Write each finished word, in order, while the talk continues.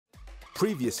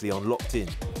Previously on Locked In.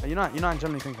 You know, I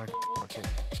generally think like okay.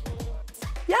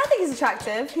 Yeah, I think he's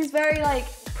attractive. He's very, like,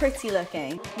 pretty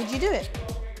looking. Would you do it?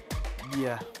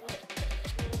 Yeah.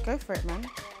 Go for it, man.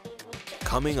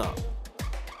 Coming up.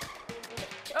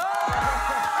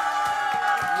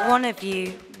 One of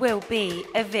you will be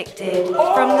evicted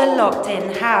from the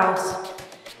locked-in house.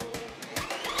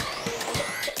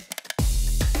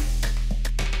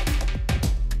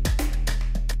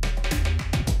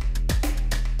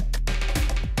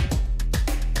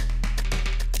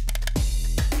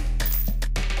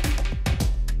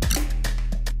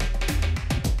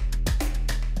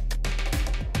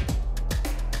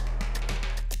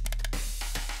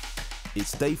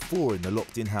 It's day 4 in the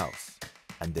locked-in house,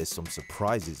 and there's some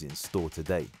surprises in store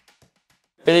today.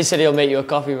 Billy said he'll make you a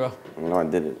coffee, bro. No, I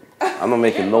didn't. I'm not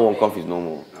making no one coffees no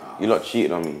more. You lot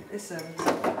cheated on me. Listen.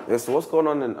 Yeah, so what's going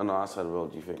on on the outside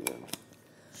world, do you think?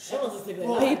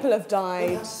 Yeah? People have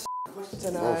died. I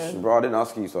don't know. Oh, bro, I didn't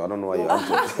ask you, so I don't know why you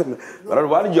answered.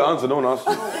 Why did you answer? No one asked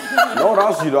you. No one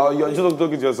asked you, though. You're just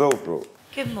talking to yourself, bro.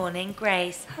 Good morning,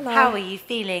 Grace. Hello. How are you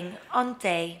feeling on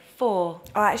day 4?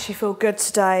 I actually feel good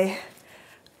today.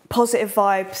 Positive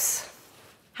vibes.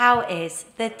 How is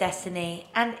the Destiny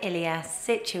and Ilias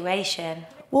situation?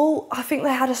 Well, I think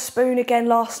they had a spoon again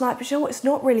last night, but you know what? It's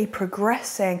not really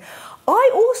progressing.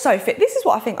 I also think, this is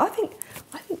what I think. I think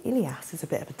Ilias is a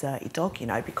bit of a dirty dog, you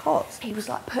know, because he was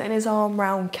like putting his arm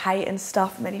round Kate and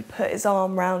stuff, and then he put his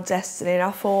arm round Destiny, and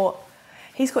I thought,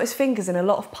 he's got his fingers in a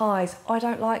lot of pies. I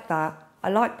don't like that. I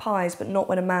like pies, but not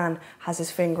when a man has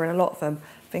his finger in a lot of them.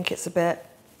 I think it's a bit,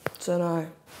 I don't know.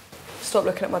 Stop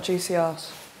looking at my juicy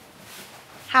ass.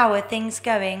 How are things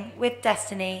going with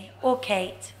Destiny or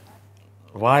Kate?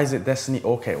 Why is it Destiny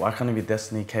or Kate? Why can't it be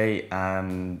Destiny, Kate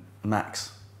and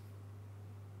Max?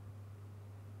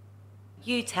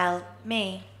 You tell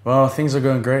me. Well, things are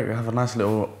going great. We have a nice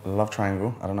little love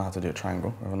triangle. I don't know how to do a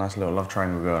triangle. We have a nice little love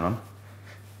triangle going on.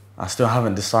 I still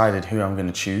haven't decided who I'm going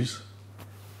to choose,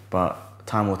 but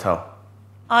time will tell.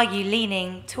 Are you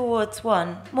leaning towards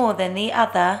one more than the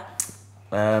other?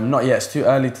 Not yet. It's too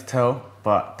early to tell,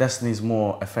 but Destiny's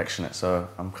more affectionate, so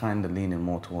I'm kind of leaning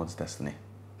more towards Destiny.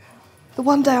 The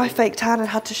one day I faked tan and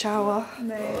had to shower. I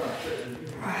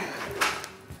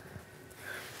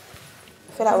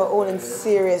feel like we're all in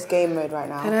serious game mode right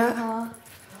now. You know? I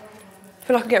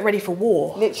feel like I'm getting ready for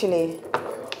war. Literally.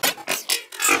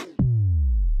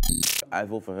 I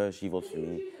vote for her, she votes for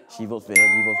me. She votes for him,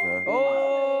 he votes for her. Oh!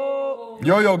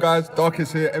 Yo, guys,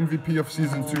 Darkest here, MVP of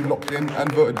season 2, locked in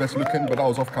and voted best looking, but that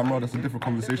was off camera. That's a different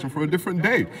conversation for a different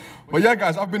day. But yeah,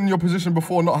 guys, I've been in your position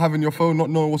before, not having your phone,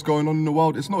 not knowing what's going on in the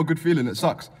world. It's not a good feeling, it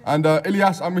sucks. And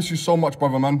Ilias, I miss you so much,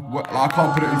 brother, man. I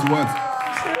can't put it into words.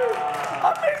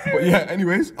 But yeah,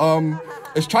 anyways,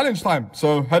 it's challenge time,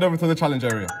 so head over to the challenge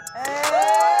area.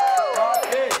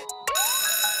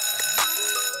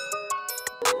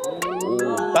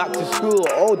 Back to school.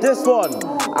 Oh, this one.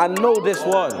 I know this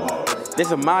one. This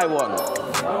is my one.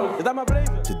 Is that my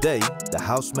blazer? Today, the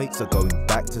housemates are going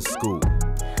back to school.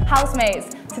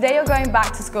 Housemates, today you're going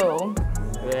back to school.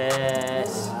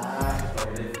 Yes.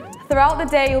 Throughout the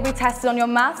day, you'll be tested on your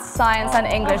maths, science, and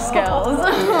English skills.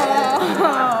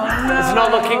 It's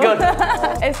not looking good.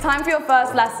 It's time for your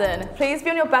first lesson. Please be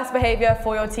on your best behavior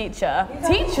for your teacher.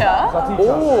 Teacher?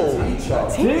 Oh.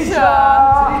 Teacher?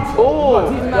 Oh.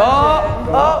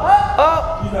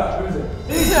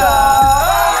 Teacher?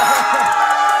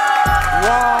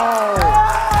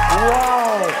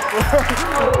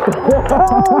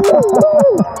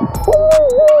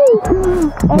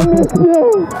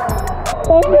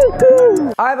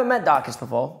 I haven't met Darkest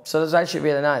before, so this is actually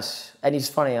really nice. And he's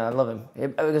funny, I love him.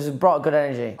 Because he brought good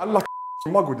energy. I'm like a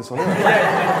mug with this one.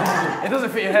 It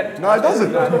doesn't fit your head. No, it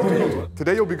doesn't.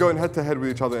 Today you'll be going head to head with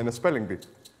each other in a spelling bee.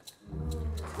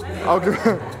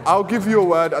 I'll give you a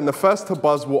word and the first to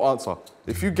buzz will answer.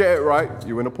 If you get it right,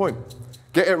 you win a point.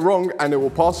 Get it wrong and it will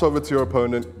pass over to your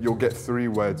opponent. You'll get 3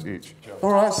 words each.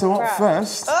 All right, so up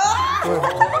first,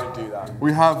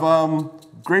 we have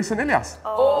Grace and Ilias.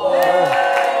 Oh.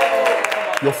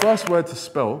 Your first word to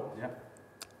spell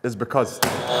is because.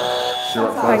 She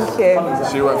went first. Thank you.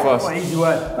 She went first. What easy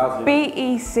word?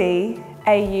 B-E-C-A-U-S-E.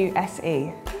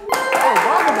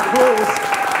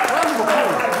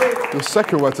 Your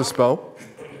second word to spell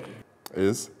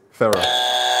is Pharaoh.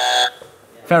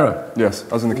 Pharaoh. Yes,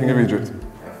 as in the King of Egypt.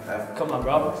 Come on,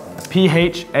 bro.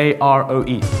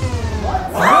 P-H-A-R-O-E.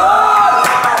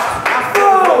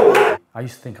 I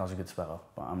used to think I was a good speller,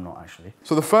 but I'm not actually.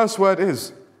 So the first word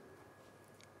is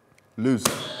lose.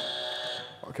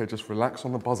 Okay, just relax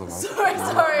on the buzzer, man. Sorry,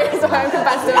 I'm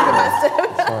competitive.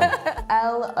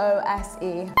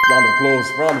 L-O-S-E. Round of applause,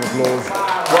 round of applause.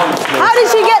 How did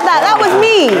she get that? That was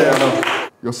me. Yeah, no.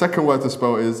 Your second word to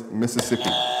spell is Mississippi.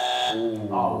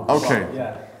 Okay.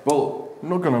 Yeah. Well, I'm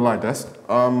not gonna lie, Des.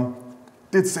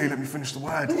 Did say let me finish the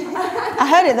word. I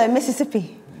heard it though,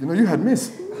 Mississippi. You know, you had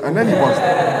miss, and then you buzzed.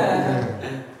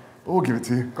 Yeah. We'll give it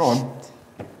to you. Go on.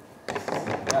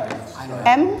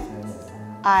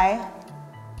 M-I.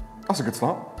 That's a good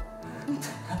start.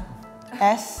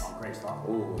 S. Great start.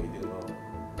 Oh, you did well.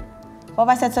 What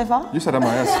have I said so far? You said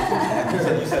M-I-S.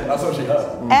 you said, that's what she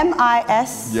heard.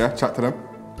 M-I-S. Yeah, chat to them.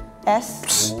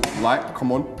 S. Like,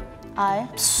 come on. I.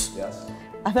 Yes.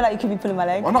 I feel like you could be pulling my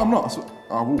leg. Oh, no, I'm not.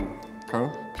 I will.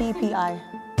 Karen? P-P-I.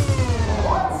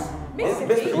 Miss me.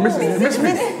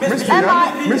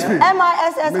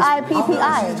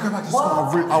 M-I-S-S-I-P-P-I.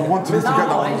 I wanted us to get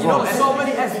that one as well. So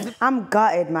many S's. I'm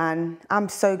gutted, man. I'm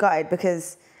so gutted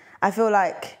because I feel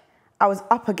like I was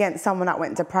up against someone that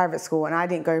went to private school and I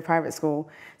didn't go to private school.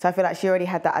 So I feel like she already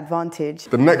had that advantage.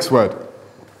 The next word,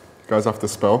 guys have to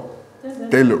spell.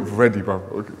 They look ready, bro.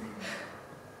 Okay.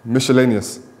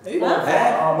 Miscellaneous.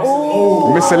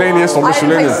 Miscellaneous or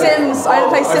miscellaneous? I didn't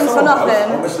play Sims for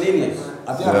nothing. Miscellaneous.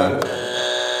 Yeah.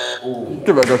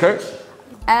 Give it a go, okay?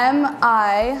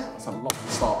 M-I-S-C.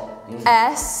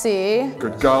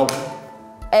 Good girl.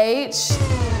 H.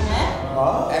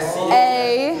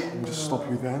 A. Just stop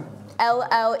you there.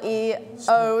 L-L-E-O-U-S.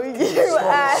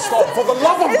 Stop, for the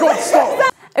love of God,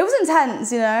 stop! It was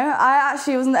intense, you know. I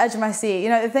actually was on the edge of my seat. You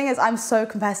know, the thing is, I'm so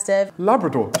competitive.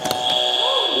 Labrador.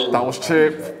 That was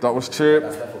cheap. That was cheap.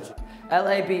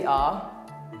 L-A-B-R.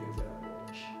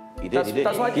 He did.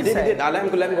 That's what I He did. Let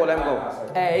him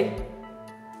go. A.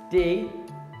 D.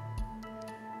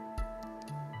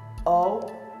 O.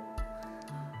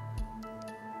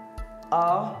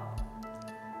 R.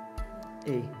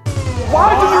 E.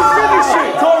 Why did you finish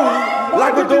it, Tony?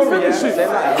 Like the door, finish it.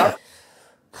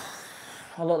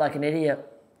 I look like an idiot.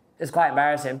 It's quite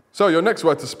embarrassing. So your next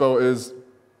word to spell is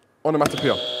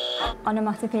onomatopoeia.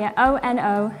 Onomatopoeia.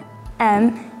 O-N-O-M-A-T-P.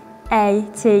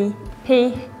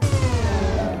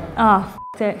 Oh,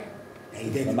 f***ed it.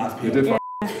 You did.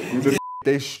 You did.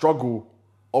 They struggle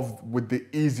with the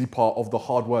easy part of the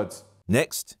hard words.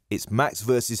 Next, it's Max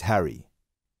versus Harry.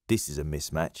 This is a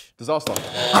mismatch. Disaster.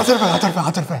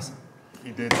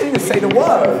 He did. You didn't even say the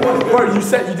word. Bro, you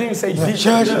didn't even say D. I did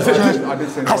say the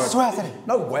word. I swear I said it.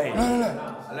 No way.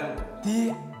 No.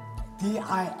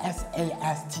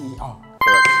 D-I-S-A-S-T-R.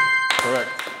 Correct.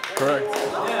 I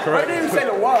didn't even say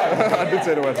the word. I did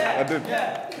say the word. I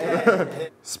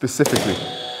did. Specifically.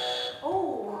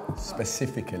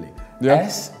 Specifically. Yeah.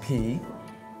 S-P-E.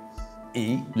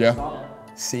 Yeah.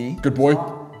 C. Good boy.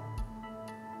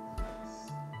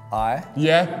 I.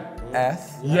 Yeah.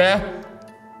 F. Yeah.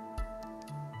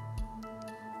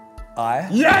 I.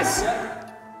 Yes.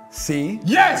 C.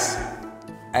 Yes.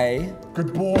 A.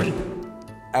 Good boy.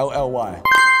 L-L-Y.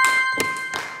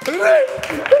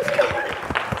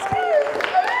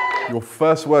 Your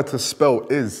first word to spell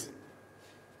is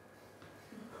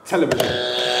television.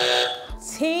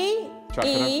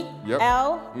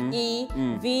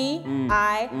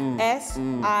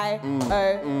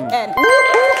 T-E-L-E-V-I-S-I-O-N.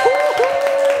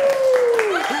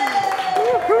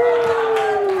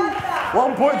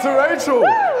 1 point to Rachel.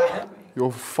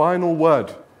 Your final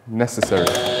word, necessary.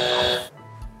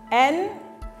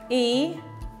 N-E-C-E-S-S.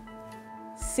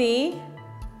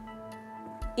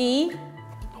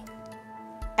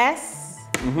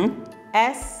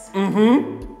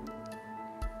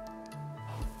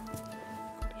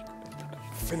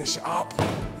 Finish it up.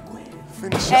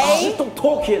 Finish it A. up. Stop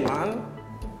talking, man.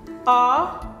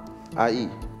 R. I-E.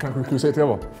 Can we say it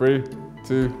together? 3,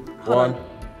 2, 1.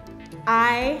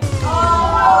 I.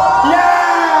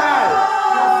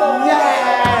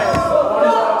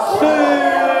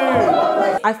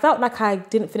 I felt like I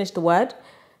didn't finish the word,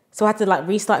 so I had to like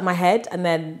restart in my head, and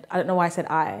then I don't know why I said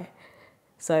I,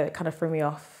 so it kind of threw me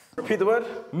off. Repeat the word.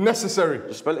 Necessary.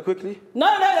 Just spell it quickly. No.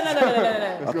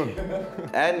 Let's go.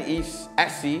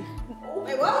 N-E-S-C. No.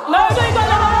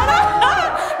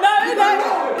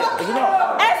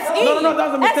 S-E. No, that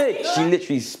was a mistake. She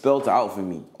literally spelled it out for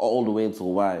me all the way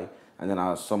until Y, and then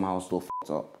I somehow still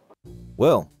f***ed up.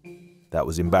 Well, that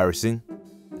was embarrassing.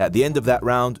 At the end of that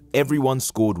round, everyone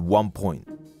scored 1 point.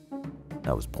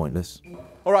 That was pointless.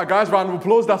 All right, guys, round of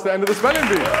applause. That's the end of the spelling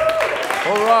bee.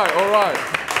 All right.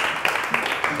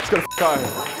 Let's get the f*** out of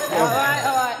here. All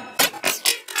right.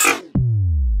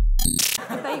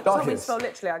 They told me to spell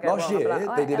literally, I get Last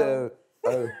year, they did a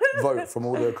vote from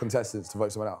all the contestants to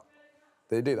vote someone out.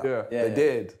 Did they do that? Yeah. They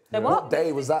did. They what? What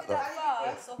day was that though?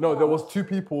 No, there was two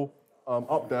people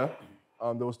up there.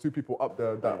 There was two people up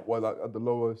there that were like at the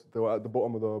lowest. They were at the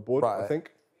bottom of the board, I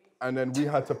think. And then we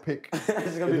had to pick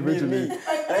individually.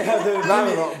 You're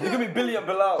gonna be Billy and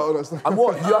Bilal. And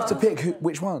what? You have to pick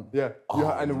which one? Yeah.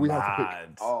 And then we had to pick.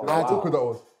 Oh, how awkward that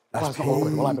was. That's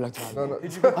awkward. No.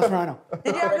 Did you have to?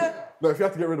 No, if you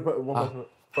have to get rid of one person,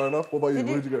 fair enough. What about you?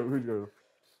 Who'd you get rid of?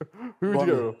 Who would you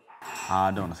get rid of? I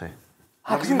don't want to say.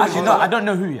 Actually, no, I don't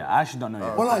know who yet. I actually don't know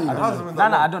yet. What are you? No, I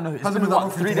don't know. It's been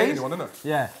what, 3 days?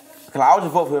 Yeah. I would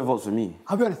just vote for whoever votes for me.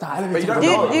 I'll be honest, Do you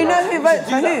know who votes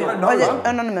for who? Or is it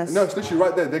anonymous? No, it's literally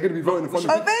right there. They're going to be voting in front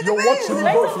of you. Oh, You're watching me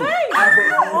vote for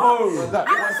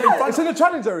you. It's in the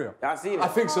challenge area. Yeah, I see it. I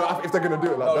think so, if they're going to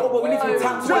do it like that. But we need to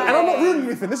tap. And I'm not ruining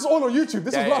anything. This is all on YouTube.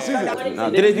 This is last season.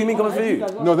 Did they do mean comments for you?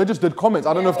 No, they just did comments.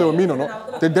 I don't know if they were mean or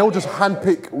not. They'll just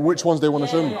handpick which ones they want to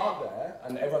show me.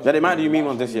 Yeah, they might do mean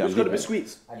ones this year. It's got to be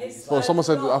sweets. Well, someone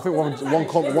said, I think one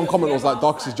comment was like,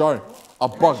 Darkest is jarring. I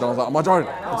bugged. I was like, am I jarring?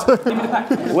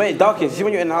 Wait, Darkest, see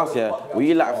when you're in the house, yeah, were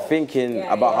you like thinking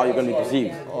about how you're going to be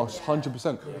perceived? Oh,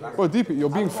 100%. Bro, DP, you're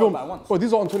being filmed. Bro,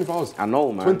 these are on 24 hours. I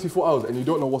know, man. 24 hours, and you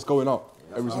don't know what's going on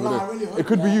every single day. It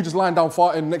could be you just lying down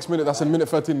farting, next minute, that's in minute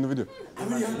 13 in the video.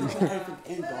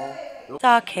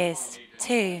 Darkest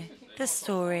to the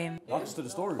storeroom. Darkest to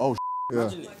the storeroom? Oh, yeah.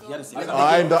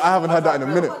 I haven't had that in a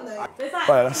minute.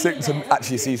 Right, that's sick to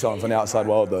actually see something from the outside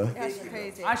world, though. I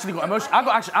actually got emotional.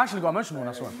 I actually got emotional when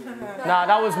I saw it. Nah,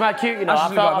 that was mad cute, you know. I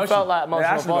felt like emotional.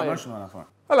 I actually got emotional when I saw it.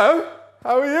 Hello,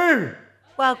 how are you?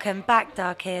 Welcome back,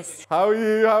 Darkest. How are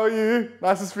you? How are you?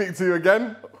 Nice to speak to you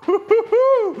again.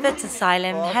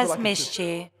 Footasylum has missed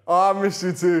you. Oh, I missed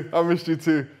you too. I missed you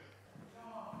too.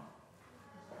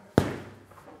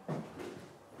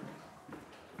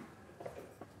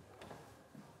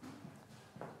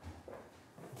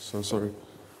 So sorry.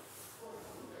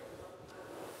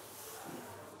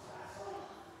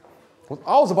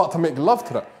 I was about to make love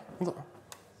to that.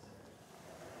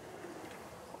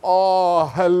 Oh,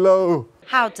 hello.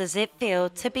 How does it feel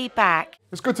to be back?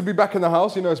 It's good to be back in the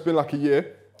house. You know, it's been like a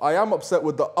year. I am upset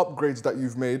with the upgrades that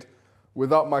you've made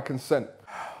without my consent.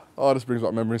 Oh, this brings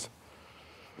back memories.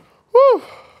 Woo.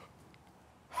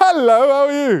 Hello, how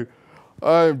are you?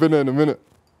 I ain't been here in a minute.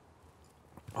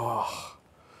 Oh.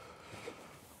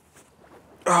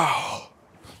 Oh.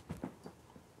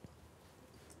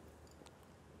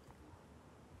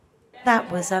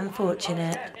 That was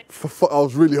unfortunate. I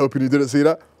was really hoping you didn't see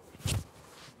that.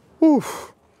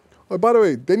 Oof. Oh, by the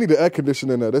way, they need an air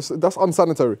conditioner in there. That's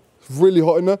unsanitary. It's really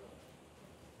hot in there.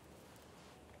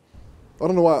 I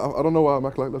don't know why I'm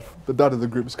acting like the dad of the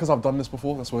group. It's because I've done this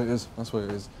before. That's what it is. That's what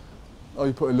it is. Oh,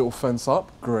 you put a little fence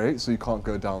up. Great. So you can't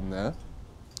go down there.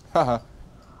 Haha.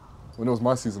 When it was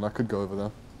my season, I could go over there.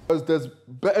 There's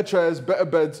better chairs, better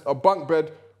beds, a bunk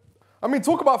bed. I mean,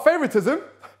 talk about favoritism.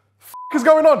 F is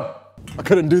going on? I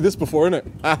couldn't do this before, innit?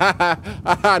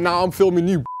 Now I'm filming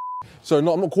you. So I'm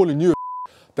not calling you a.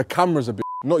 The camera's a bit.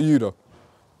 Not you though.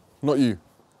 Not you.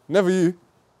 Never you.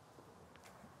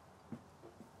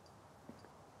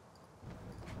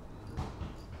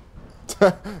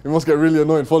 It must get really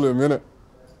annoying following me, innit?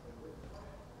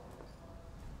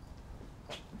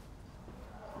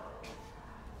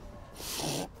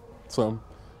 So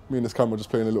me and this camera just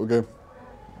playing a little game.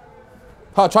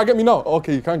 Ha, try get me now.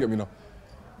 Okay, you can get me now.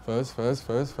 First. What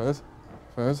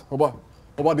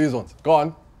about these ones? Go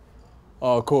on.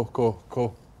 Oh,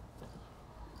 cool.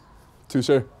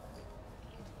 Touche.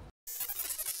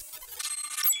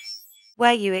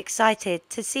 Were you excited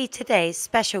to see today's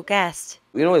special guest?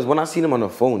 You know, when I seen him on the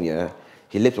phone, yeah,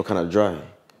 his lips were kind of dry.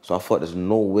 So I thought there's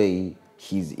no way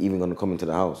he's even going to come into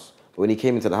the house. But when he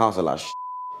came into the house, I was like,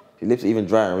 his lips are even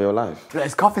dry in real life.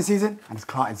 It's coffee season and it's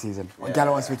clarting season. What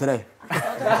Gala wants me today? He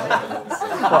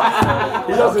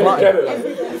doesn't even get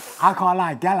it. I can't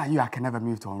lie, Gala like you, I can never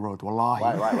move to on road.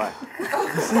 Wallahi. Right.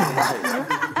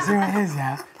 See what it is,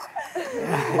 yeah?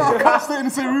 I can't stay in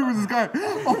the same room as this guy.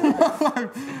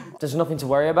 There's nothing to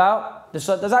worry about. There's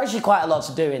actually quite a lot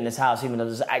to do in this house, even though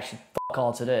there's actually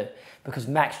all to do, because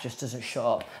Max just doesn't shut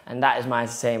up, and that is my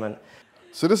entertainment.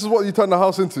 So this is what you turned the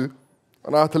house into,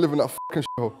 and I had to live in that fucking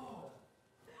shithole.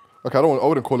 Okay, I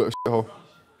wouldn't call it a shithole.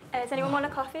 Does anyone want a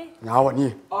coffee? No, I want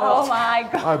you. Oh my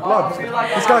God. Alright, blood.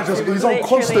 This guy he's on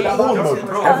constant porn mode.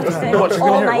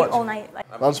 All night. I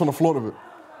just want to flaunt with it.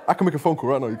 I can make a phone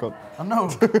call right now, you can't. I know.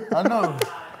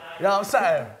 Yeah, I'm sat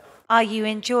here. Are you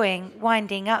enjoying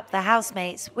winding up the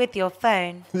housemates with your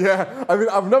phone? Yeah, I mean,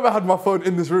 I've never had my phone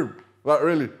in this room. Like,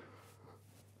 really.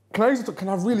 Can I shit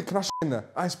in there?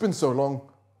 It's been so long.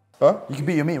 Huh? You can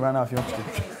beat your meat right now if you want to.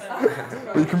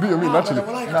 But you can beat your meat naturally.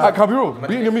 Like, can I be real?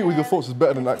 Beating your meat with your thoughts is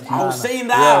better than actually. I was saying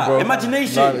that. bro.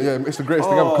 Imagination. Yeah, it's the greatest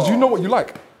thing ever. Because you know what you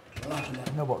like.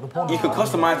 You can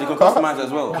customize it. You can customize it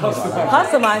as well.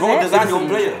 Customize Go it? design your own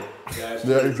player.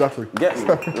 Yeah, exactly. Get me?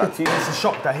 Like, It's a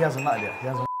shock that he hasn't liked it. He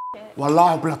hasn't.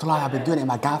 Wallahi, I've been doing it in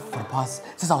my gaff for the past,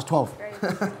 since I was 12.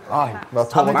 Aye. No,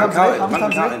 12. How many times a day? How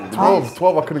many times a day?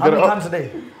 12, I couldn't How get it many up. times a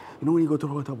day? You know when you go to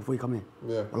the hotel before you come in?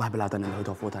 Yeah. Wallahi, I've done it in the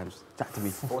hotel 4 times. Chat to me.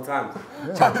 4 times.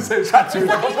 Chat to me.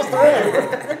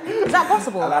 Is that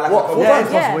possible? What? 4 times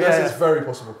possible? Yes, it's very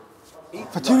possible.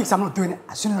 For 2 weeks, I'm not doing it.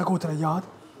 As soon as I go to the yard,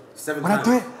 7 when times.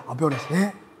 I do it, I'll be honest,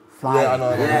 flying. Yeah, I know.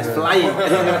 Yeah, it's flying.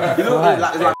 You know, it's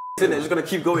like it's just gonna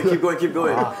keep going,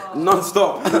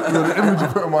 non-stop. The image you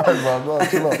put in my head, man. No,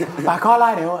 chill out. But I can't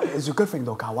lie, it's a good thing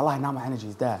though, Carl. Wallahi, now my energy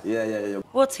is there. Yeah.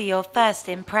 What are your first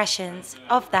impressions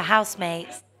of the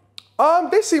housemates?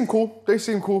 They seem cool.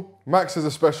 Max is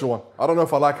a special one. I don't know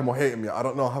if I like him or hate him yet. I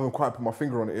don't know. I haven't quite put my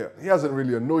finger on it yet. He hasn't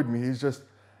really annoyed me. He's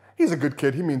a good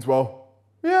kid. He means well.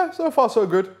 Yeah, so far so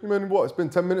good. I mean, what? It's been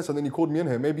 10 minutes and then you called me in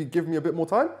here. Maybe give me a bit more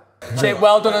time? Shit,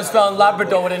 well done on spelling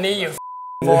Labrador with an E, you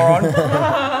moron.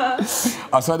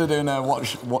 I started doing a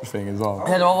watch thing as well.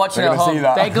 Yeah, they're all watching at home.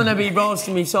 They're gonna be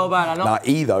roasting me so bad, I know. Nah,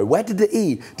 E though. Where did the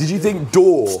E? Did you think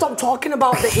door? Stop talking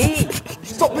about the E.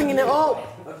 Stop bringing it up.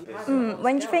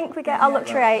 When do you think we get our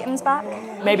luxury items back?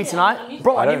 Maybe tonight.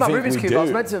 Bro, I need my think Rubik's we Cube. I was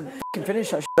do. meant to f***ing finish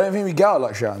that shit. I don't think we get our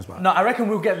luxury items back. No, I reckon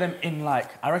we'll get them in I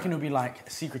reckon it'll be like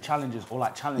secret challenges or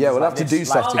like challenges. Yeah, we'll like have to this. do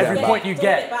stuff to get Every them point back. you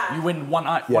get, you win one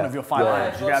of your 5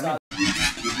 items. You get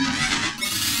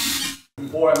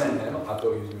what I mean?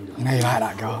 You know you like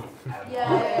that girl.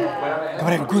 Yeah. Come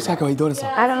on, go check how you doing this.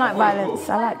 I don't like violence.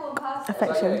 I like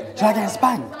affection. Should I get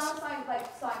spanked?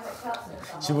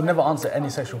 She would never answer any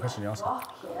sexual question you ask her.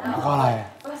 I can't lie.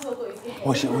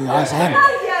 What should we answer him?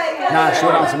 Nah, she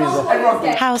would answer me as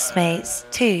well. Housemates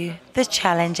to the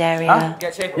challenge area.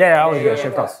 Yeah, I always get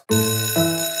shaped up.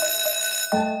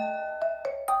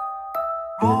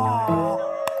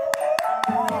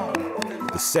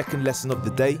 The second lesson of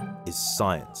the day is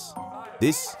science.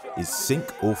 This is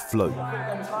sink or float.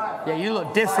 Yeah, you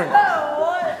look different.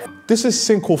 This is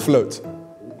sink or float.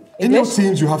 In your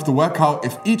teams, you have to work out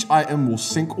if each item will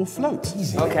sink or float.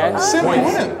 Okay. Simple,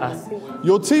 isn't it?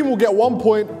 Your team will get 1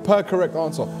 point per correct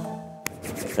answer.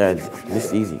 Yeah, this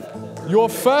is easy. Your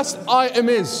first item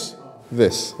is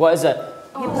this. What is it?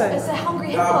 It's a hungry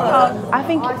hippo. I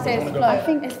think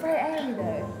it's very airy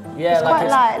though. Yeah, It's quite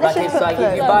light. Let's just it's put like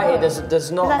if you float. bite it, there's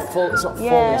not full, it's not full.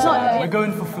 Yeah, it's inside. We're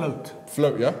going for float.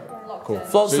 Float, yeah? Cool.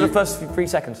 Floats for the first 3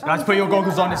 seconds. Guys, put your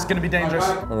goggles on. It's gonna be dangerous.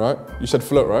 All right. You said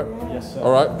float, right? Yes, sir.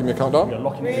 All right. Give me a countdown.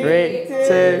 3,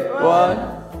 2, 1.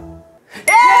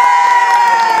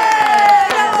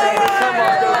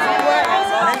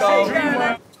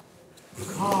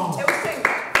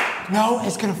 No,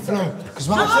 it's gonna float. Because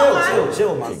when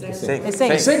Chill, man. Sink. It's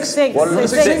sink. Sink? What,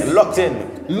 sink? Locked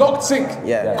in. Locked sink.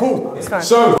 Yeah. Cool.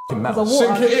 So,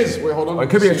 sink it is. Wait, hold on. It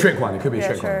could be a trick one. It could be a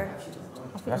trick one.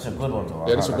 That's a good one, though.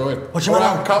 Yeah, this will go in. What's your All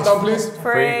right, countdown, please.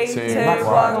 3, 2,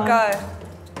 1, go.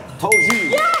 Told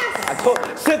you.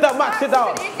 Yes! Sit down, Max, sit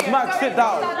down. Max, sit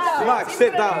down. Max,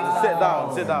 sit down. Sit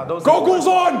down. Sit down. Don't Goggles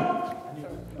on!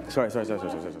 Sorry. What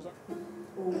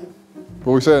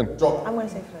are we saying? Drop. I'm gonna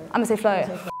say float. I'm gonna say float.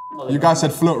 You guys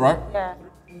said float, right? Yeah.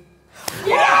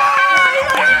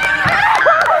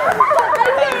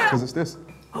 Because it's this.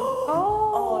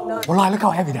 Wallahi, look how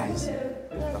heavy that is.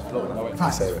 Float.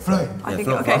 I think,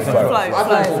 okay, float.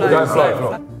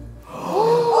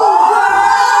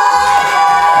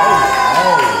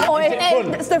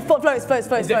 So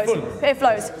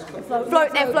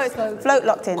floats. It floats. Float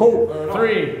locked in. Cool.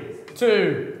 3,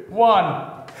 2, 1.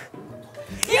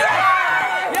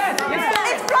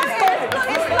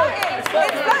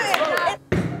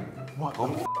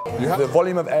 The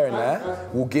volume of air in there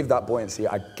will give that buoyancy.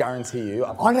 I guarantee you.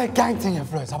 On the gang thing it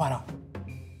floats. How about that?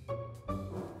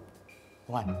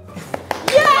 1.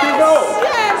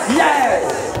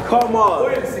 Yes! Come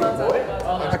on. I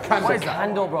can't. What is the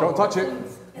handle, bro? Don't touch it.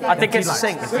 I think it's a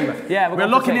sink. Yeah, We're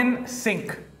locking in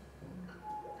sink.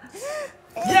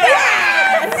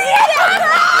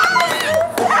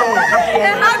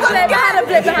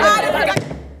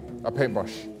 A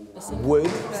paintbrush. Wood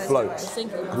floats.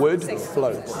 Wood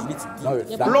floats. No,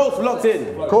 that. Float locked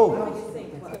in. Cool.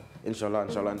 Inshallah.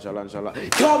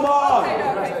 Come on!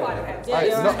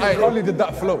 I only did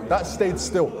that float. That stayed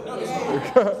still.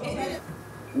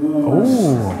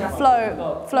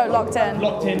 Float locked in.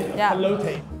 Locked in. Yeah.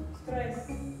 Floating.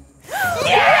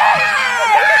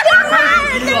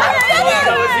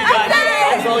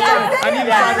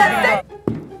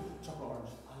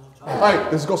 Hey,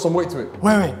 this has got some weight to it.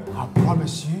 Wait. I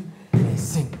promise you,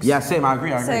 6. Yeah, same. I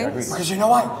agree. I agree. Because you know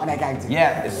what? On a gang team.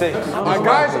 Yeah, it's 6.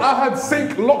 Guys, I had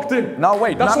sync locked in. No,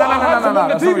 wait. That's what I heard from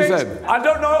the teammates. I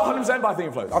don't know 100%, but I think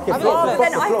it floats. Okay,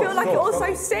 Then I feel like it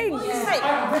also sings.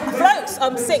 Floats.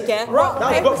 I'm sick, yeah. Rock,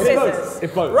 paper, scissors.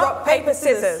 It floats. Rock, paper,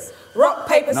 scissors. Rock,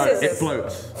 paper, No, scissors. it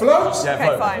floats. Floats? Yeah, Okay,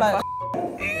 floats. fine.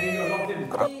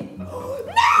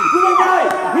 We were right.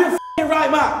 We were f***ing right,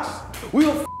 Max. We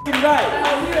were f***ing right.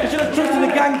 You should have trusted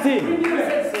the gang team.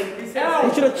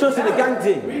 You should have trusted the gang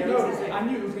team.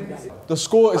 The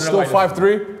score is still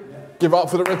 5-3. Give it up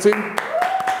for the red team.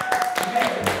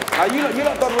 You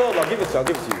lot done well, though. Give it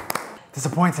to you.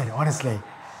 Disappointed, honestly.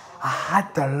 I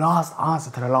had the last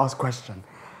answer to the last question,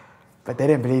 but they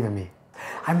didn't believe in me.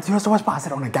 To be honest, the worst part, I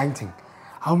said on a gang thing.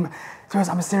 To be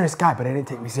honest, I'm a serious guy, but they didn't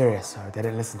take me serious, so they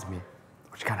didn't listen to me,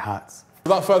 which kind of hurts.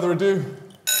 Without further ado,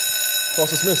 class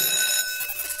dismissed.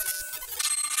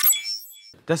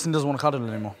 Destiny doesn't want to cuddle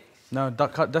anymore. No,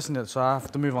 Destiny, so I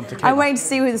have to move on to Kate. I'm waiting to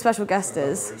see who the special guest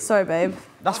is. Sorry, babe.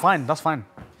 That's fine, that's fine.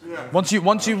 Once you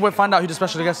find out who the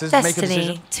special guest is, make a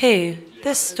decision. Destiny 2,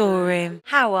 the storeroom.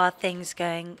 How are things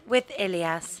going with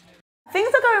Ilyas?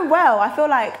 Things are going well. I feel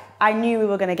like I knew we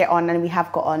were going to get on and we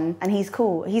have got on, and he's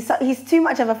cool. He's too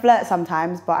much of a flirt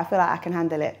sometimes, but I feel like I can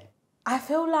handle it. I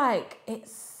feel like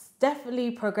it's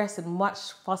definitely progressing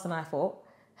much faster than I thought.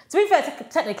 To be fair,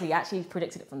 technically, I actually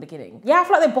predicted it from the beginning. Yeah, I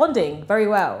feel like they're bonding very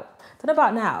well. Don't know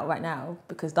about now, right now,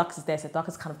 because Darkus is there, so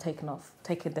Darkus kind of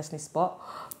taken Destiny's spot.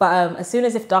 But as soon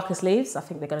as if Darkus leaves, I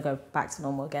think they're going to go back to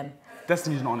normal again.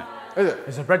 Destiny's not on it. Is it?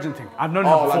 It's a brethren thing. I've known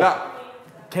her before. Like that?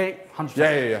 Kate, 100%.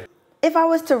 Yeah. If I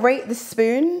was to rate the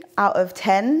spoon out of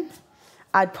 10,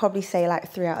 I'd probably say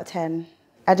like 3 out of 10.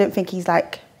 I don't think he's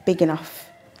like big enough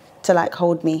to like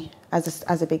hold me as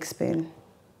a big spoon.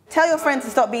 Tell your friends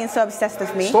to stop being so obsessed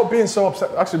with me. Stop being so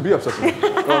obsessed. Actually, be obsessed with me.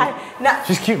 No.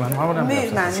 She's cute, man. Why would I be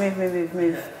Move, obsessed? man.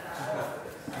 Move.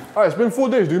 Alright, it's been 4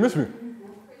 days. Do you miss me?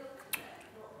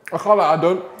 I can't lie, I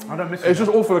don't. I don't miss you. It's just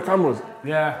all for the cameras.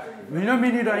 Yeah. You know me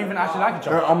and you don't even actually like each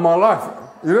other. On my life.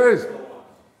 You know what it is?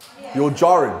 You're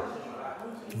jarring.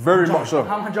 Very much so.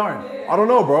 How am I jarring? I don't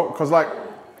know, bro. Because like,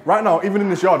 right now, even in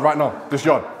this yard,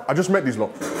 I just met these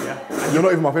lot. Yeah. You're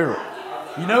not even my favourite.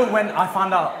 You know when I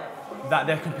found out that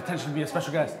there could potentially be a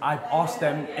special guest, I asked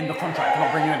them in the contract to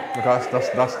not bring you in.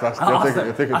 Okay,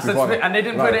 you're taking it too far. And they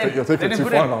didn't put it in. You're taking it too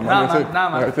far now, man. Nah,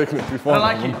 man. You're taking it too far. I don't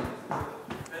like you.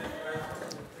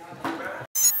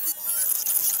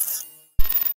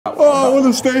 Oh, I want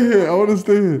to stay here.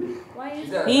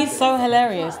 He's so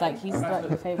hilarious. Like, he's like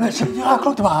your favourite. You know, I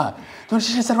clocked about her. Do you know what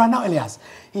she just said right now, Ilyas?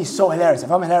 He's so hilarious.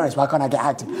 If I'm hilarious, why can't I get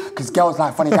active? Because girls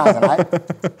like funny guys, right?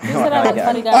 You said I like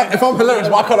funny guys. If I'm hilarious,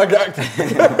 why can't I get active?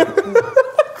 You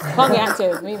can't get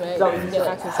active with me, mate. You can get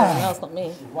active with someone else, not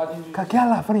me. Because girls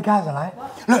like funny guys, right?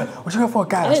 Look, would you go for a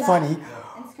guy that's funny,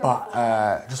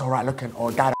 but just alright looking, or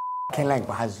a guy that's length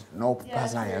but has no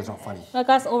personality that's not funny? No,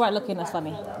 guy's alright looking, that's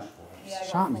funny.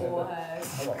 Shut me.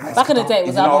 Back in the day, it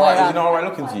was the other way around. He's not alright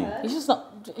looking to you? He's just not.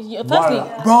 Firstly,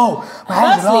 bro, my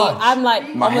hair's large. I'm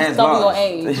like My almost hair's double your large.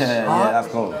 age. Yeah, that's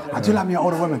cool. I do like me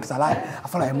older women because I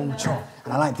feel like I'm more mature.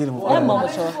 And I like dealing with I'm older more women.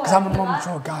 mature. Because I'm a more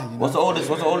mature guy, you know. What's the oldest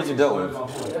you dealt with?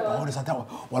 The oldest I dealt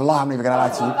with? Wallah, I'm not even going to lie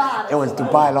to you. It was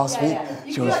Dubai last week.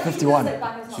 She was 51.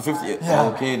 She's 50?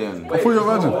 Yeah. Okay then. I thought you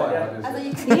were a virgin.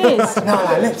 He is. No,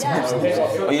 like lips.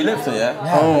 Oh, you lipped her,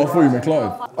 yeah? Oh, I thought you meant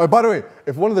Clyde. Oh, by the way,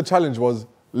 if one of the challenge was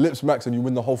lips max and you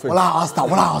win the whole thing. Well, I asked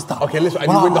that. Okay, listen,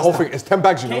 and you win the whole thing. It's 10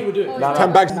 bags, you know. Would do it.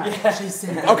 10 bags.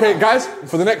 Okay, guys,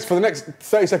 for the next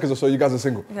 30 seconds or so, you guys are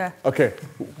single. Okay.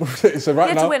 Okay. So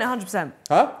right now. To win 100%.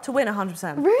 Huh? To win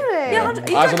 100%. Really? Yeah,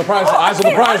 100%. Eyes on the prize. Eyes on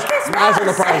the prize. Eyes on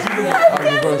the prize.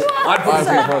 Eyes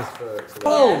on the prize.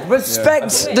 Oh,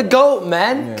 respect the GOAT,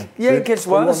 man. You ain't kiss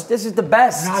worse. This is the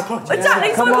best.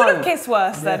 Exactly, so I would have kissed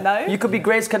worse then, no? You could be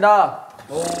Grace Khadar.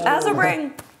 As a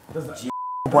ring.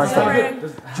 Boyfriend. Do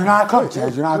you know how I clocked, yeah?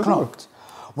 Do you know how I clocked?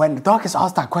 When Darkus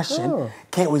asked that question,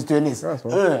 Kate was doing this.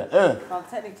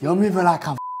 You're moving like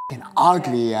I'm f***ing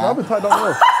ugly, yeah? I've been tied down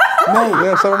well. Mate.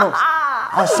 Yeah, 7 months.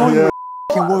 I saw you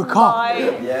f***ing woke up.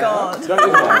 God.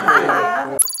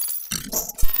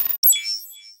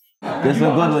 This is a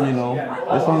good one, you know.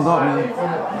 This one got me.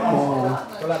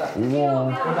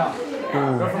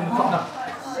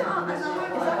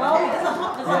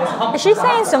 Is she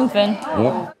saying something?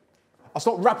 Yeah. I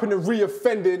stopped rapping and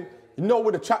re-offending. You know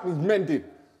when the track needs mending.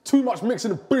 Too much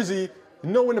mixing and busy. You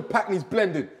know when the pack needs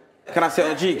blending. Can I sit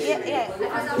on the cheeks?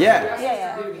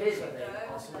 Yeah.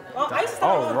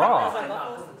 Oh,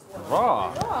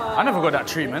 raw. I never got that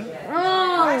treatment.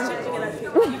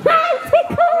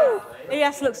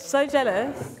 Ilyas looks so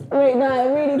jealous. Wait,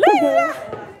 no, really.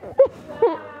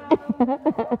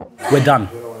 We're done.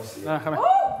 No, come here.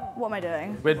 What am I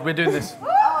doing? We're doing this.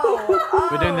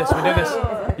 We're doing this. We're doing this.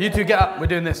 You two get up. We're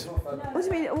doing this. What do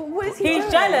you mean? What is he doing?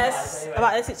 He's jealous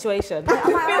about the situation.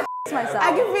 I myself.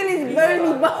 I can feel his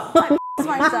bony bone.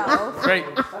 myself. Great.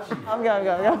 I'm going.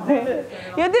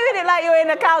 You're doing it like you're in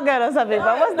a cowgirl or something,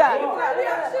 but what's that?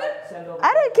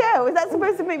 I don't care. Was that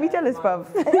supposed to make me jealous, bruv?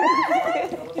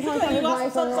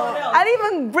 I'd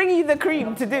even bring you the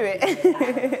cream to do it.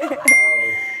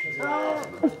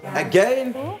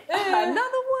 Again?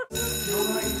 Another one.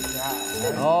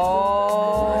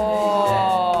 Oh.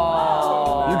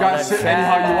 You guys sit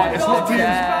anyhow you want. It's not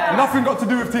teams. Nothing got to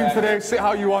do with teams today. Sit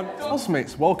how you want.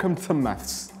 Housemates, welcome to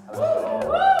maths.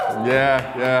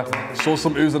 Yeah. Saw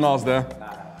some oohs and ahs there.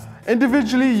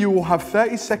 Individually, you will have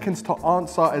 30 seconds to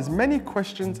answer as many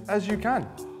questions as you can.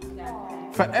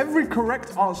 For every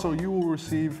correct answer, you will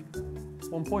receive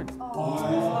 1 point.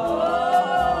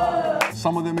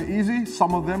 Some of them are easy,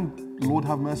 some of them, Lord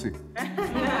have mercy.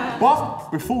 But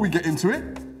before we get into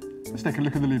it, let's take a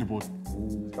look at the leaderboard.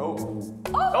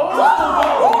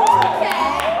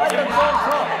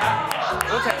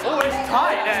 Okay, it's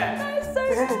tight there.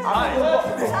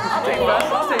 I'll take first.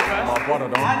 My brother,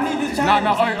 don't. I need this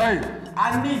No, hey. I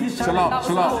need this Chill out.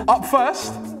 Up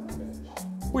first,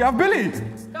 we have Billy.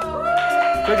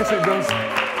 Take a seat, Bills.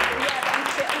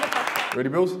 Ready,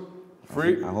 Bills?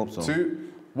 3, I hope so. 2,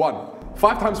 1.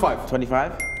 5 times 5.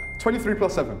 25. 23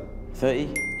 plus 7.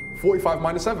 30. 45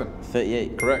 minus 7.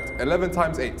 38. Correct. 11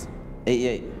 times 8.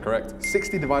 88. Correct.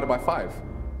 60 divided by 5.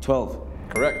 12.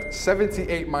 Correct.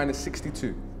 78 minus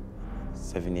 62.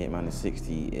 78 minus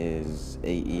 60 is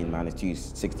 18 minus 2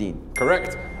 is 16.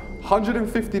 Correct.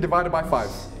 150 divided by 5.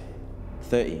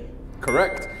 30.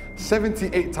 Correct.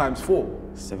 78 times 4.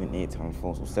 78 times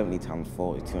 4, so 70 times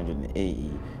 4 is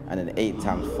 280. And then 8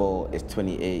 times 4 is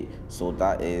 28. So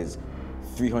that is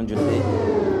 308.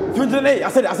 308, I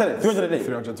said it. 308.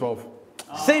 312.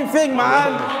 Same thing,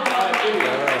 man.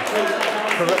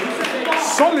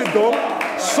 Solid, though.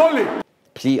 Solid.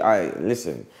 Please,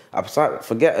 listen. I'm sorry,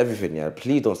 forget everything, yeah.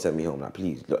 Please don't send me home, like,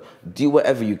 please. Look, do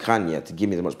whatever you can, yeah, to give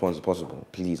me as much points as possible.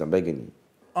 Please, I'm begging you.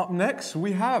 Up next,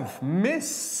 we have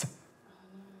Miss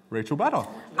Rachel Bada.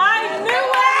 I knew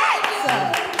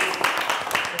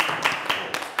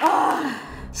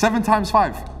it! 7 times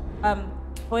 5.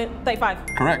 35.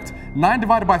 Correct. 9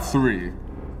 divided by 3.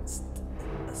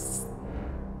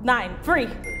 9. 3.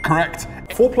 Correct.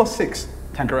 4 plus 6.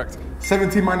 10. Correct.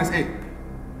 17 minus 8.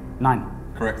 9.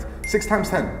 Correct. 6 times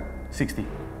 10. 60.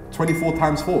 24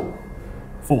 times 4.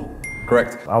 4.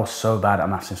 Correct. I was so bad at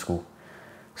maths in school.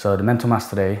 So the mental maths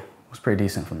today was pretty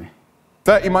decent for me.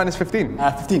 30 minus 15.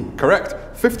 15. Correct.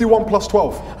 51 plus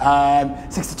 12.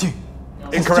 62.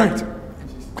 Incorrect.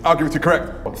 I'll give it to you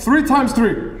correct. 3 times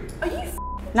 3.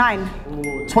 9.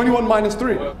 21 minus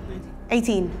 3.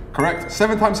 18. Correct.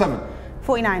 7 times 7.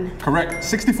 49. Correct.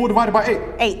 64 divided by 8.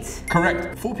 8.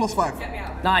 Correct. 4 plus 5.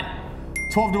 9.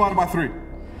 12 divided by 3.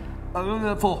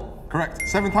 4. Correct.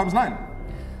 7 times 9.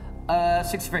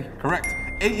 63. Correct.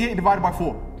 88 divided by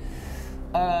 4.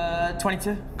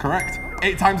 22. Correct.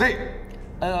 8 times 8.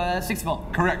 64.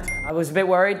 Correct. I was a bit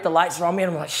worried. The lights were on me,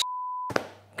 and I'm like, I'm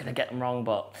gonna get them wrong,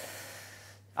 but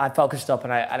I focused up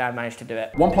and I managed to do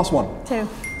it. 1 plus 1. 2.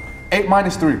 8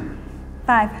 minus 3.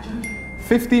 5.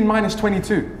 15 minus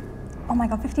 22. Oh my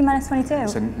god, 15 minus 22.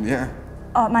 Yeah.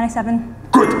 Oh, minus 7.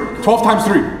 Good. 12 times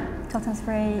 3. 12 times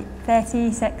 3,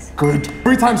 36. Good.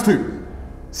 3 times 2.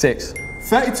 6.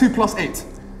 32 plus 8.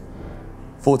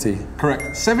 40.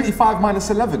 Correct. 75 minus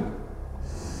 11.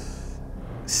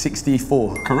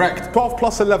 64. Correct. 12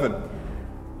 plus 11.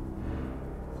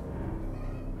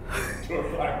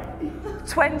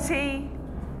 23.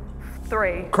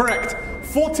 Correct.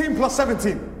 14 plus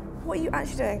 17. What are you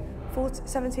actually doing?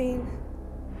 17.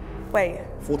 Wait.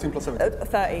 14 plus 17.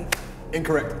 30.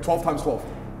 Incorrect. 12 times 12.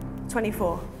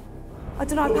 24. I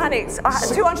don't know, I panicked.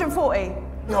 240.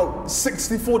 No,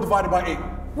 64 divided by 8.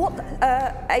 What?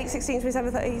 8, 16,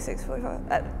 27, 36,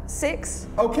 45. 6?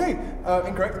 Okay,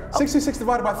 incorrect. 66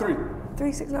 divided by 3.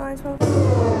 3, 6, 9, 12.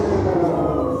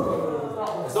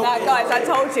 No, guys, I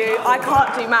told you, I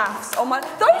can't do maths on my...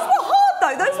 Those were hard,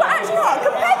 though. Those were actually hard.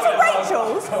 Compared to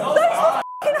Rachel's, those were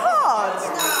f***ing hard.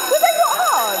 Were they not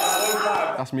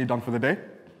hard? That's me done for the day.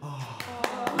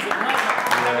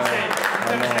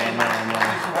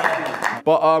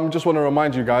 But just want to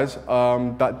remind you guys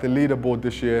that the leaderboard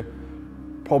this year,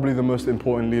 probably the most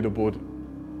important leaderboard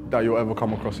that you'll ever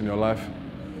come across in your life.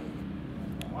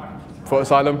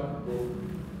 Footasylum.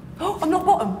 Oh, I'm not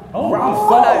bottom. Oh, no,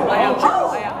 I am.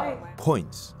 I am.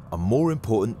 Points are more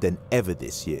important than ever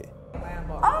this year.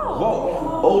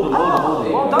 Oh. Hold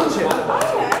on. Well done, Chip.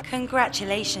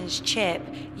 Congratulations, Chip.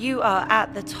 You are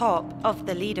at the top of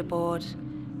the leaderboard.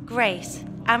 Grace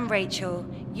and Rachel,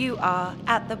 you are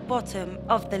at the bottom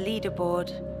of the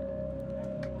leaderboard.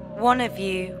 One of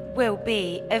you will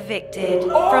be evicted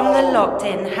from the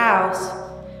locked-in house.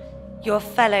 Your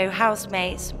fellow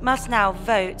housemates must now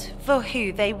vote for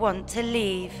who they want to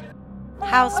leave.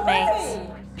 Housemates,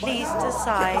 please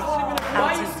decide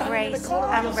out of Grace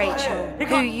and Rachel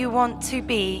who you want to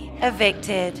be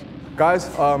evicted. Guys,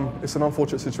 it's an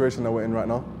unfortunate situation that we're in right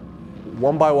now.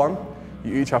 One by one,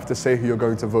 you each have to say who you're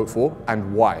going to vote for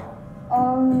and why. I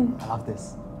love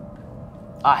this.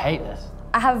 I hate this.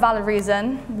 I have a valid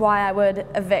reason why I would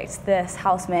evict this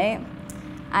housemate,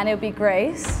 and it would be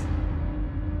Grace.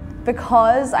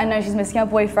 Because I know she's missing her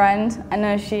boyfriend, I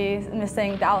know she's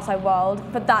missing the outside world,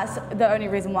 but that's the only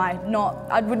reason why.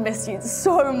 I would miss you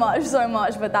so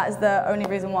much, but that is the only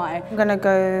reason why. I'm gonna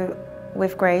go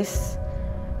with Grace,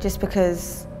 just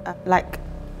because, like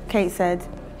Kate said,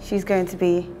 she's going to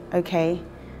be okay,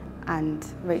 and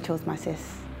Rachel's my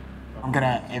sis. I'm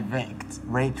gonna evict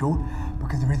Rachel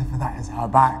because the reason for that is her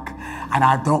back, and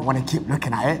I don't want to keep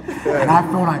looking at it. And I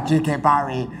feel like GK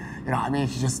Barry, you know what I mean?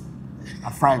 She's just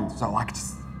a friend, so I could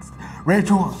just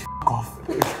Rachel, f off.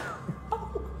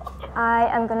 I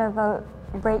am gonna vote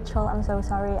Rachel. I'm so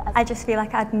sorry. I just feel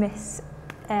like I'd miss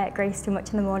Grace too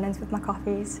much in the mornings with my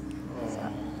coffees. So.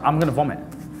 I'm gonna vomit.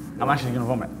 I'm actually gonna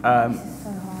vomit.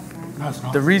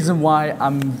 The reason why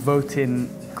I'm voting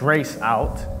Grace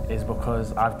out is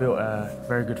because I've built a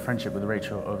very good friendship with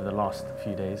Rachel over the last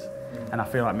few days, and I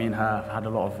feel like me and her have had a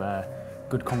lot of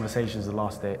good conversations the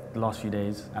last few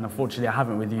days, and unfortunately I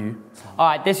haven't with you. All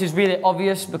right, this is really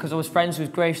obvious because I was friends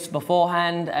with Grace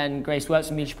beforehand, and Grace works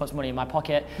with me, she puts money in my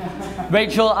pocket.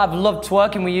 Rachel, I've loved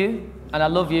working with you, and I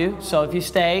love you, so if you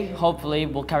stay, hopefully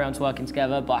we'll carry on working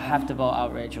together, but I have to vote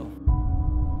out Rachel.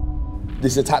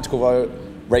 This is a tactical vote.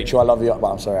 Rachel, I love you, but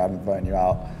I'm sorry, I'm voting you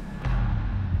out.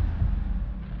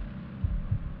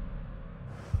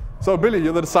 So Billy,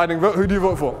 you're the deciding vote. Who do you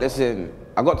vote for? Listen,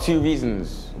 I've got two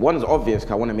reasons. One is obvious,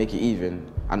 because I want to make it even,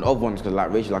 and the other one is because like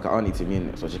Rachel like an auntie to me,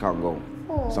 innit, so she can't go.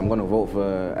 So I'm going to vote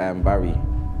for Barry.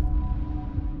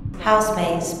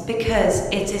 Housemates, because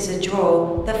it is a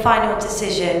draw, the final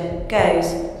decision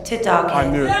goes to Darkest.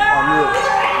 I knew it. I knew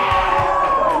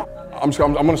it.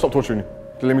 I'm going to stop torturing you.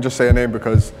 Let me just say a name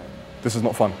because this is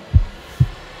not fun.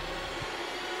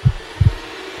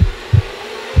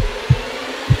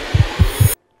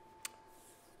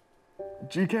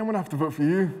 GK, I'm gonna have to vote for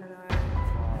you.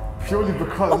 Purely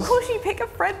because... Of course you pick a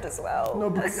friend as well. No,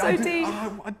 that's so deep.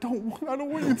 I don't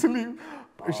want you to leave.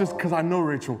 It's just because I know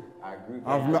Rachel.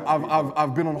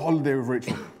 I've been on holiday with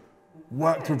Rachel.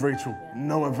 Worked with Rachel.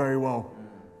 Know her very well.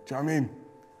 Do you know what I mean?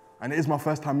 And it is my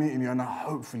first time meeting you, and I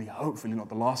hopefully not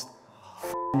the last.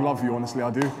 Love you, honestly,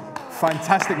 I do.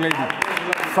 Fantastic lady.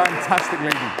 Fantastic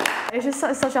lady. It's just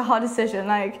such a hard decision.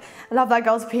 Like, I love that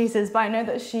girl to pieces, but I know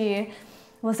that she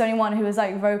was the only one who was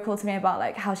like vocal to me about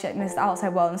like how she like, missed the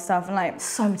outside world and stuff, and like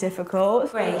so difficult.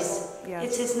 Grace,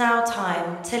 it is now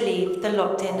time to leave the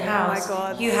locked-in house. Oh my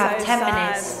God, you have so 10 sad.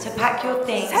 minutes to pack your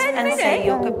things and say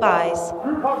your goodbyes.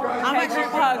 I'm a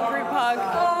group hug.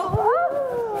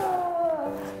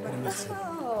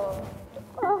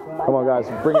 Come on, guys,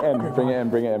 bring it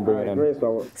in.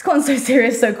 It's gotten so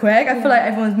serious so quick. I feel like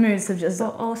everyone's moods have just...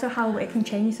 But also how it can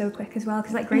change so quick as well,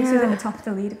 because like Grace was at the top of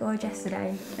the leaderboard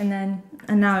yesterday, and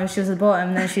now she was at the bottom,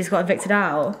 and then she's got evicted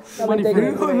out.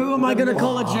 Who am I gonna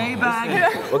call a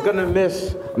J-bag? I'm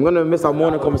gonna miss our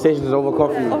morning conversations over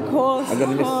coffee. Of course. I'm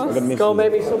gonna miss Go you.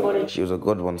 maybe somebody. She was a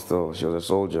good one still. She was a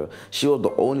soldier. She was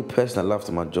the only person that laughed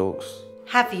at my jokes.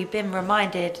 Have you been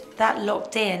reminded that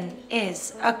locked in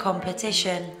is a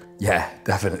competition? Yeah,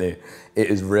 definitely. It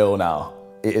is real now.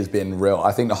 It has been real.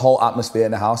 I think the whole atmosphere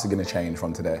in the house is going to change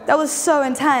from today. That was so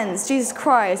intense, Jesus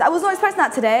Christ. I was not expecting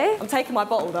that today. I'm taking my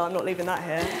bottle though, I'm not leaving that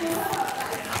here.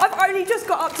 I've only just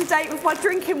got up to date with my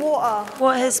drinking water.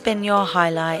 What has been your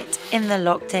highlight in the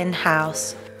locked-in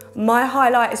house? My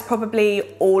highlight is probably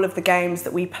all of the games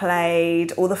that we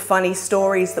played, all the funny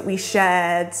stories that we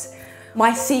shared.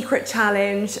 My secret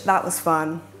challenge, that was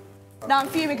fun. Now I'm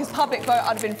fuming because public vote,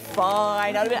 I'd have been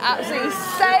fine. I'd have been absolutely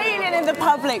sailing in the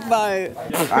public vote.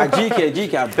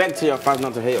 GK, I beg to your fans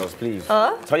not to hate us, please.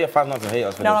 Huh? Tell your fans not to hate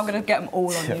us for No, this. I'm going to get them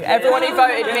all on you. Everyone who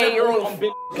voted me, you're all...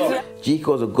 GK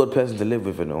was a good person to live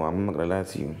with, you know. I'm not going to lie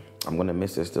to you. I'm going to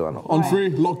miss her still. On 3,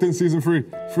 locked in season 3.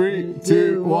 3,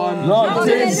 2, 1. Locked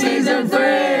in season 3!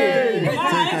 We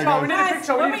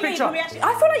need a picture.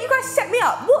 I feel like you guys set me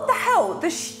up. What the hell? The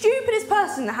stupidest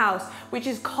person in the house, which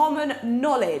is common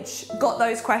knowledge, got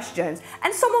those questions.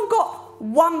 And someone got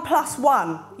 1 +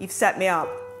 1. You've set me up.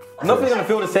 Nothing's gonna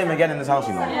feel the same again in this house,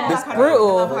 you know. It's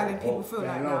brutal. People feel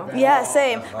like now. Yeah,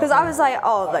 same. Because I was like,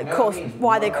 oh, like, of course,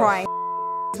 why are they crying?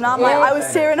 And I'm like, I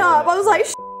was tearing up. I was like,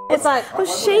 it's like, I was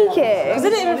shaking. Because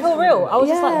it didn't even feel real. I was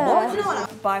just like, what? You know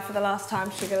what? Bye for the last time,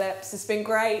 Sugar Lips. It's been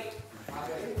great.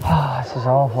 This is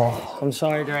awful. I'm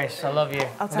sorry, Grace. I love you.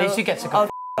 At least you get to go.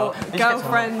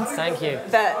 Girlfriends. Thank you.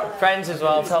 That. Friends as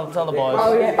well. Tell the boys.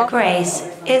 Oh, yeah. Grace,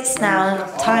 it's now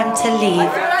time to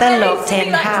leave the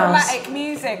locked-in house. Dramatic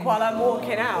music while I'm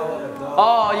walking out.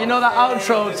 Oh, you know that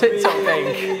outro TikTok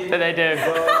thing that they do?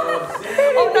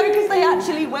 Oh no, because they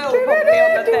actually will probably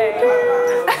on the thing.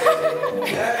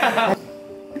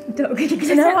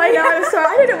 No, I know, I'm sorry.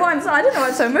 I don't know why I'm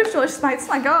so emotional. It's just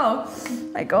my girl.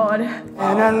 My God. And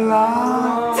I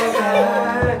love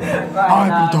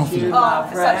Oh,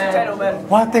 such a gentleman.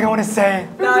 One thing I want to say.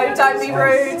 No, don't be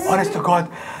rude. Honest to God,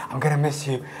 I'm gonna miss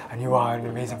you, and you are an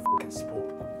amazing fucking sport.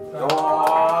 That's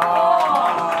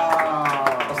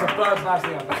the first nice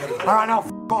thing I've ever heard. All right, now,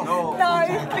 f off.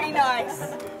 No, be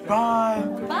nice. Bye.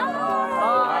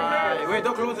 Bye. Wait,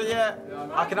 don't close it yet.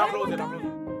 I cannot close it.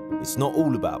 It's not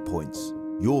all about points.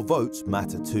 Your votes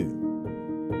matter too.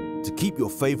 To keep your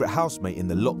favourite housemate in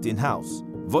the locked-in house,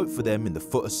 vote for them in the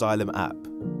Footasylum app.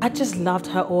 I just loved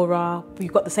her aura.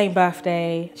 We've got the same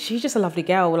birthday. She's just a lovely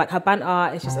girl. Like her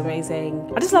banter is just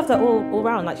amazing. I just loved her all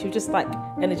round. Like she was just like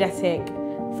energetic,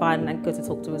 fun and good to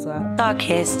talk to as well.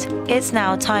 Darkest, it's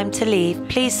now time to leave.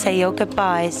 Please say your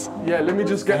goodbyes. Yeah, let me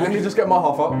just get my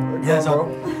half up. Yeah, so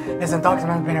listen, Darkest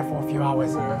man's been here for a few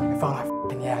hours. It felt like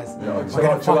f***ing years.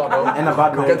 Yeah, chill out, though. In a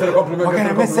bad way. Get to the compliment. We're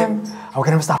gonna miss him. And we're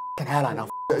gonna miss that f***ing hairline now.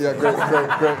 Yeah, great.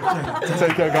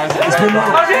 Take care, guys. It's been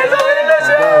long. I'm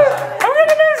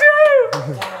gonna miss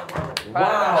you!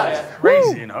 Wow, it's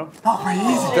crazy, you know. Not very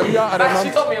easy. Get me out of there, man.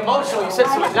 You got me emotional. You said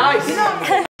something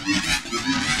nice.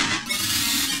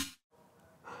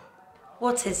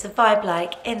 What is the vibe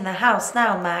like in the house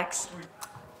now, Max?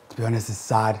 To be honest, it's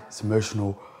sad, it's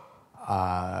emotional.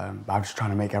 But I'm just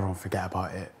trying to make everyone forget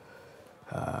about it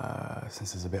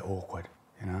since it's a bit awkward,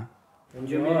 you know?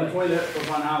 You've been in the toilet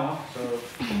for 1 hour, so...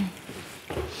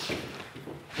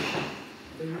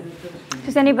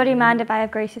 Does anybody mind if I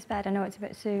have Grace's bed? I know it's a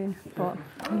bit soon, but...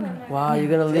 Wow, you're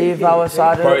gonna leave our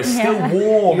side of Bro, it's still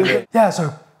warm. Yeah,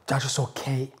 so I just saw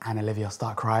Kate and Olivia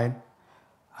start crying.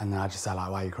 And then I just said,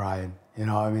 like, why are you crying? You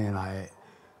know what I mean? Like,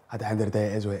 at the end of the day,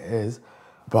 it is what it is.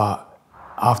 But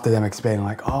after them explaining,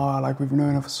 like, oh, like, we've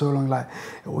known her for so long, like,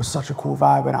 it was such a cool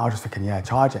vibe. And I was just thinking, yeah,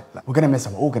 charge it. Like, we're gonna miss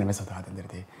her. We're all gonna miss her at the end of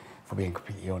the day, for being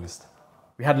completely honest.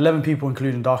 We had 11 people,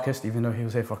 including Darkest, even though he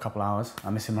was here for a couple hours. I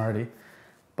miss him already.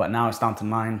 But now it's down to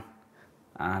 9.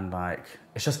 And, like,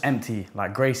 it's just empty.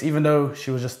 Like, Grace, even though she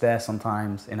was just there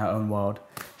sometimes in her own world,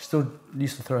 she still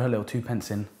used to throw her little 2 pence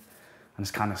in. And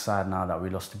it's kind of sad now that we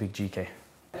lost to Big GK.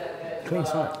 Clean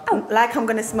sight. Oh, like I'm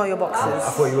gonna smell your boxes. I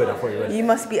thought you would. You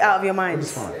must be out of your mind.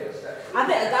 I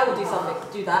bet a guy would do something,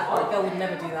 do that, but a girl would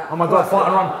never do that. Oh my God, fight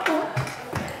and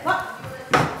run.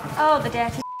 Oh, the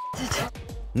dirty.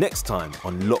 Next time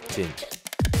on Locked In.